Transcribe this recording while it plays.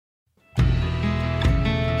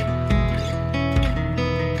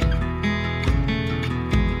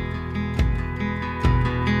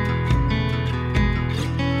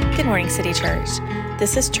morning, City Church.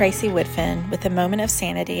 This is Tracy Woodfin with a moment of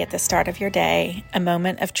sanity at the start of your day, a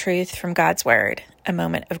moment of truth from God's Word, a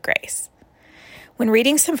moment of grace. When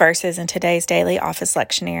reading some verses in today's daily office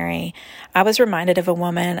lectionary, I was reminded of a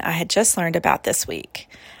woman I had just learned about this week.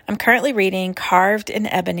 I'm currently reading Carved in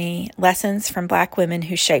Ebony, Lessons from Black Women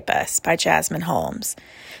Who Shape Us by Jasmine Holmes.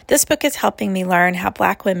 This book is helping me learn how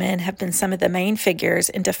Black women have been some of the main figures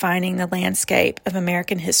in defining the landscape of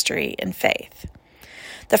American history and faith.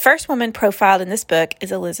 The first woman profiled in this book is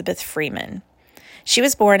Elizabeth Freeman. She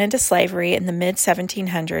was born into slavery in the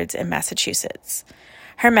mid-1700s in Massachusetts.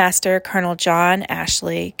 Her master, Colonel John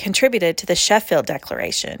Ashley, contributed to the Sheffield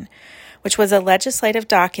Declaration, which was a legislative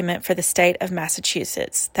document for the state of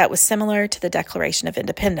Massachusetts that was similar to the Declaration of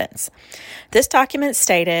Independence. This document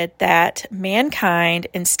stated that mankind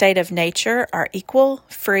in state of nature are equal,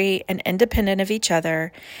 free, and independent of each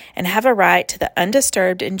other, and have a right to the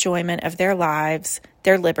undisturbed enjoyment of their lives,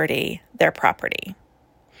 their liberty, their property.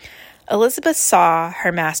 Elizabeth saw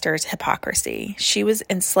her master's hypocrisy. She was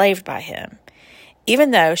enslaved by him.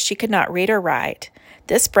 Even though she could not read or write,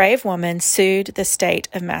 this brave woman sued the state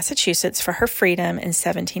of Massachusetts for her freedom in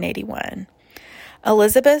 1781.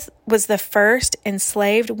 Elizabeth was the first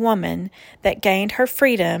enslaved woman that gained her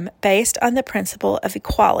freedom based on the principle of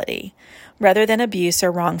equality, rather than abuse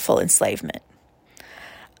or wrongful enslavement.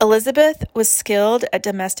 Elizabeth was skilled at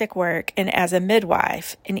domestic work and as a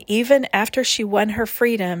midwife, and even after she won her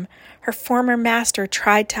freedom, her former master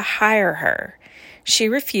tried to hire her. She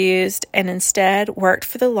refused and instead worked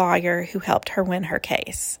for the lawyer who helped her win her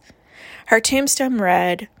case. Her tombstone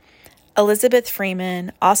read, Elizabeth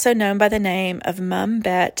Freeman, also known by the name of Mum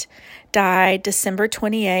Bet, died December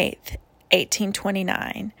 28,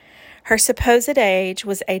 1829. Her supposed age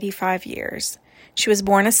was 85 years. She was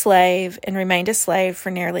born a slave and remained a slave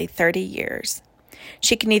for nearly 30 years.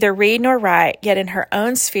 She could neither read nor write, yet in her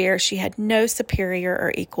own sphere she had no superior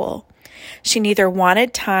or equal. She neither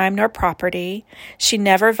wanted time nor property. She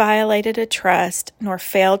never violated a trust nor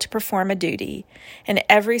failed to perform a duty. In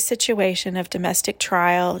every situation of domestic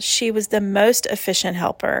trial, she was the most efficient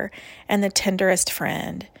helper and the tenderest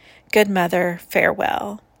friend. Good mother,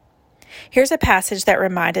 farewell. Here's a passage that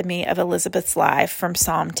reminded me of Elizabeth's life from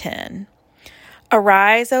Psalm 10.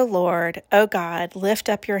 Arise, O Lord, O God, lift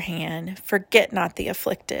up your hand, forget not the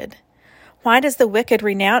afflicted. Why does the wicked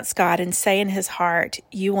renounce God and say in his heart,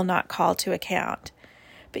 you will not call to account?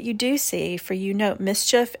 But you do see, for you note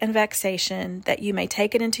mischief and vexation, that you may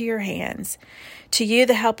take it into your hands. To you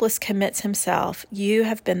the helpless commits himself. You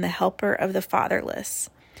have been the helper of the fatherless.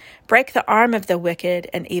 Break the arm of the wicked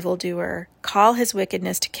and evildoer. Call his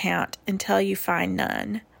wickedness to count until you find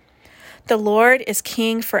none. The Lord is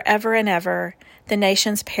king forever and ever. The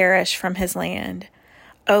nations perish from his land.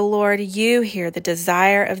 O Lord, you hear the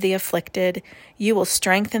desire of the afflicted. You will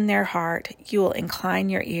strengthen their heart. You will incline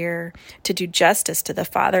your ear to do justice to the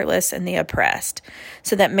fatherless and the oppressed,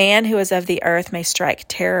 so that man who is of the earth may strike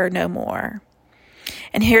terror no more.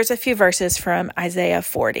 And here's a few verses from Isaiah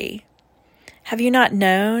 40. Have you not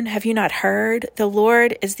known? Have you not heard? The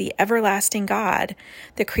Lord is the everlasting God,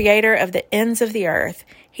 the creator of the ends of the earth.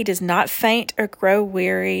 He does not faint or grow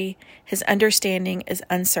weary. His understanding is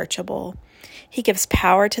unsearchable. He gives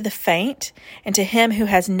power to the faint, and to him who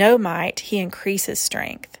has no might, he increases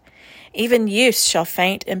strength. Even youths shall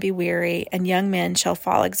faint and be weary, and young men shall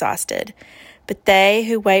fall exhausted. But they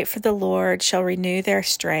who wait for the Lord shall renew their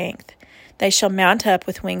strength. They shall mount up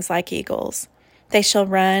with wings like eagles. They shall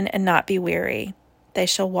run and not be weary. They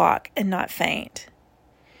shall walk and not faint.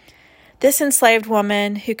 This enslaved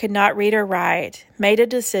woman, who could not read or write, made a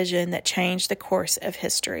decision that changed the course of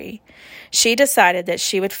history. She decided that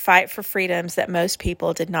she would fight for freedoms that most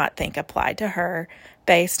people did not think applied to her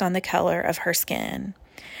based on the color of her skin.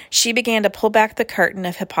 She began to pull back the curtain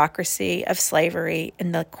of hypocrisy of slavery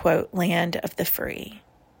in the, quote, land of the free.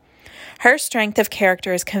 Her strength of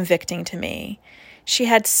character is convicting to me. She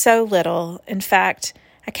had so little. In fact,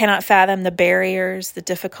 I cannot fathom the barriers, the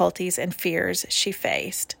difficulties, and fears she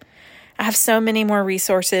faced. I have so many more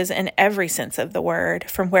resources in every sense of the word,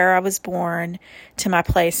 from where I was born to my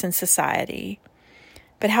place in society.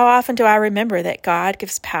 But how often do I remember that God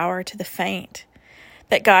gives power to the faint,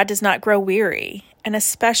 that God does not grow weary, and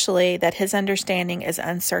especially that his understanding is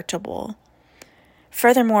unsearchable?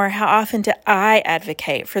 Furthermore, how often do I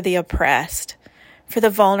advocate for the oppressed, for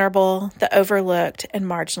the vulnerable, the overlooked, and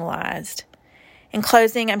marginalized? In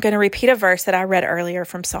closing, I'm going to repeat a verse that I read earlier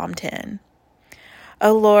from Psalm 10.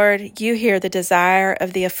 O Lord, you hear the desire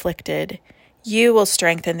of the afflicted. You will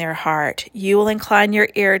strengthen their heart. You will incline your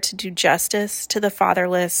ear to do justice to the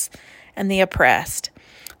fatherless and the oppressed,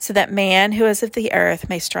 so that man who is of the earth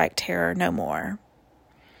may strike terror no more.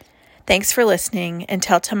 Thanks for listening.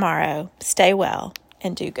 Until tomorrow, stay well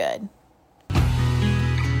and do good.